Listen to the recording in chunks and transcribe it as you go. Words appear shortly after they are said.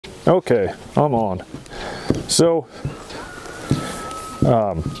Okay, I'm on. So,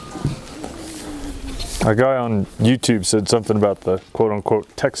 a guy on YouTube said something about the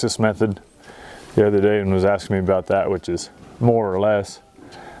quote-unquote Texas method the other day and was asking me about that, which is more or less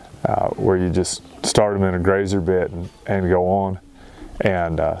where you just start them in a grazer bit and go on.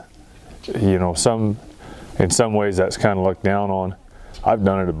 And you know, in some ways that's kind of looked down on. I've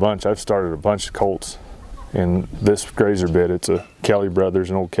done it a bunch. I've started a bunch of colts in this grazer bit. It's a Kelly Brothers,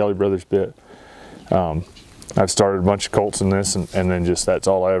 an old Kelly Brothers bit. I've started a bunch of colts in this, and then just that's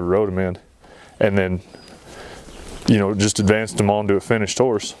all I ever rode them in. And then, you know, just advanced them onto a finished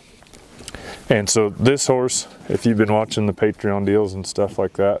horse. And so this horse, if you've been watching the Patreon deals and stuff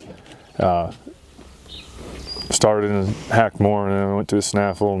like that, started in a Hackmore and then I went to a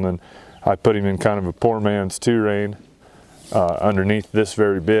snaffle, and then I put him in kind of a poor man's 2-rein underneath this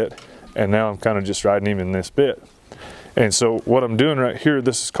very bit, and now I'm kind of just riding him in this bit. And so what I'm doing right here,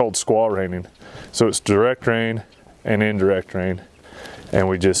 this is called squaw reining. So it's direct rein and indirect rein, and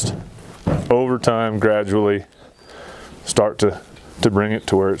we just over time gradually start to bring it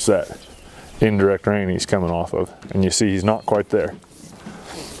to where it's that indirect rein he's coming off of, and you see he's not quite there.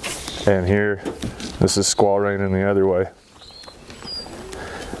 And here this is squaw reining the other way,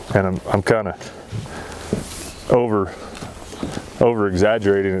 and I'm kind of over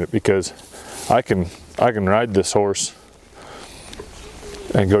exaggerating it because I can ride this horse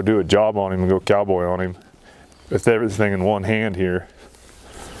and go do a job on him and go cowboy on him with everything in one hand here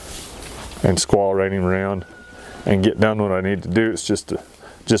and squaw rein him around and get done what I need to do. It's just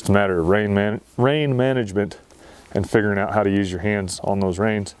a matter of rein management and figuring out how to use your hands on those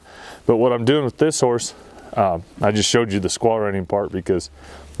reins. But what I'm doing with this horse, I just showed you the squaw reining part because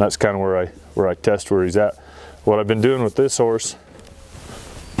that's kind of where I test where he's at. What I've been doing with this horse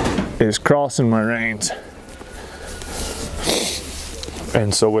is crossing my reins.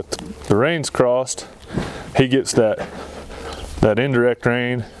 And so with the reins crossed, he gets that indirect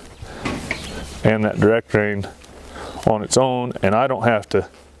rein and that direct rein on its own, and I don't have to,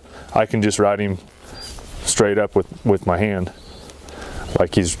 I can just ride him straight up with my hand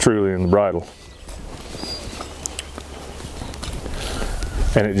like he's truly in the bridle.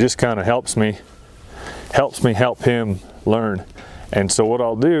 And it just kind of helps me help him learn. And so what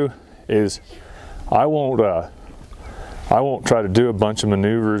I'll do is I won't try to do a bunch of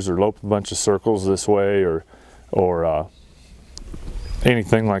maneuvers or lope a bunch of circles this way or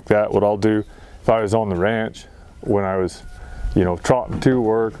anything like that. What I'll do, if I was on the ranch when I was, you know, trotting to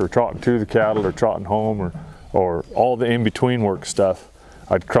work or trotting to the cattle or trotting home or all the in-between work stuff,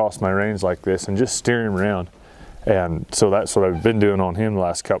 I'd cross my reins like this and just steer him around. And so that's what I've been doing on him the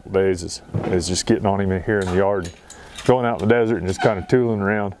last couple of days is just getting on him in here in the yard, going out in the desert and just kind of tooling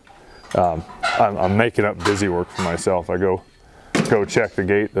around. I'm making up busy work for myself. I go check the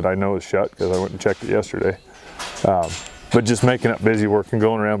gate that I know is shut because I went and checked it yesterday. But just making up busy work and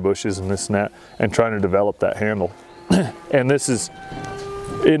going around bushes and this and that and trying to develop that handle. And this is,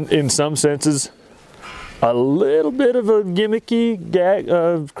 in some senses, a little bit of a gimmicky gag,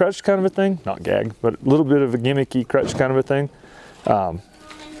 crutch kind of a thing. Not gag, but a little bit of a gimmicky crutch kind of a thing.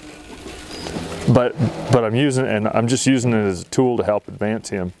 But I'm using it, and I'm just using it as a tool to help advance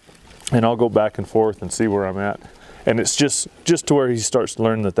him. And I'll go back and forth and see where I'm at. And it's just to where he starts to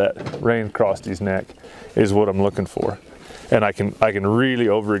learn that rein across his neck is what I'm looking for. And I can really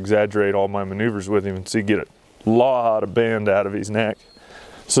over exaggerate all my maneuvers with him and get a lot of bend out of his neck.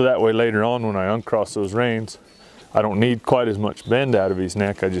 So that way later on when I uncross those reins, I don't need quite as much bend out of his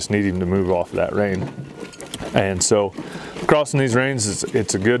neck. I just need him to move off that rein. And so crossing these reins,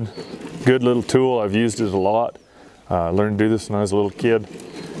 it's a good little tool. I've used it a lot. I learned to do this when I was a little kid.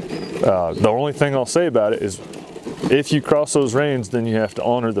 The only thing I'll say about it is if you cross those reins, then you have to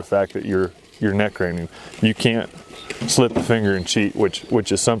honor the fact that you're neck reining. You can't slip a finger and cheat,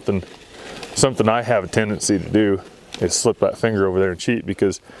 which is something I have a tendency to do, is slip that finger over there and cheat.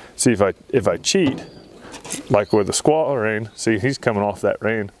 Because see, if I cheat, like with the squaw rein, see he's coming off that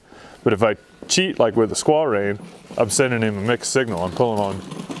rein. But if I cheat like with the squaw rein, I'm sending him a mixed signal. I'm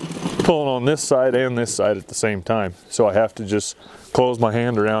pulling on this side and this side at the same time. So I have to just close my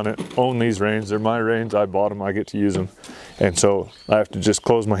hand around it, own these reins. They're my reins, I bought them, I get to use them. And so I have to just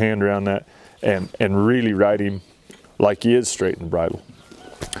close my hand around that and really ride him like he is straight in the bridle.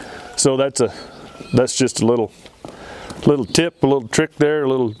 So that's just a little tip, a little trick there, a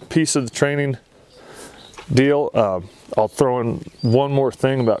little piece of the training deal. I'll throw in one more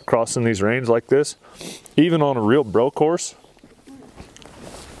thing about crossing these reins like this. Even on a real broke horse,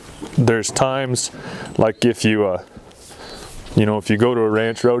 there's times like if you if you go to a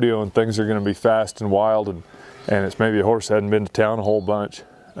ranch rodeo and things are going to be fast and wild and it's maybe a horse that hadn't been to town a whole bunch,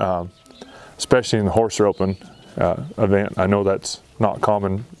 especially in the horse roping event. I know that's not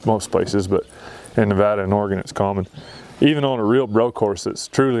common most places, but in Nevada and Oregon it's common. Even on a real broke horse that's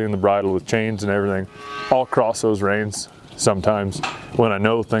truly in the bridle with chains and everything, I'll cross those reins sometimes when I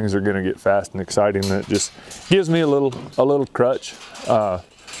know things are going to get fast and exciting. That just gives me a little crutch.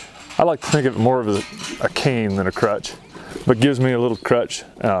 I like to think of it more of a cane than a crutch, but gives me a little crutch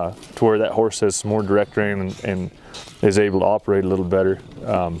to where that horse has some more direct rein and is able to operate a little better.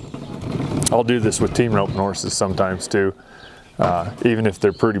 I'll do this with team roping horses sometimes too, even if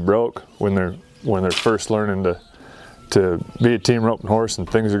they're pretty broke, when they're first learning to be a team roping horse and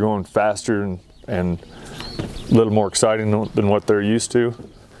things are going faster and a little more exciting than what they're used to.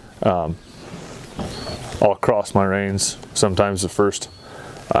 I'll cross my reins sometimes the first,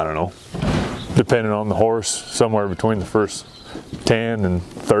 I don't know, depending on the horse, somewhere between the first 10 and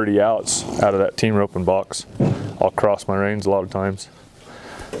 30 outs out of that team roping box. I'll cross my reins a lot of times.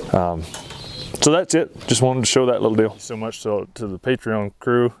 So that's it. Just wanted to show that little deal. Thank you so much to the Patreon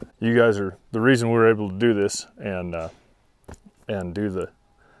crew. You guys are the reason we're able to do this and do the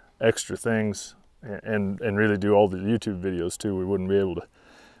extra things and really do all the YouTube videos too. We wouldn't be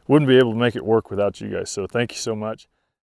able to make it work without you guys. So thank you so much.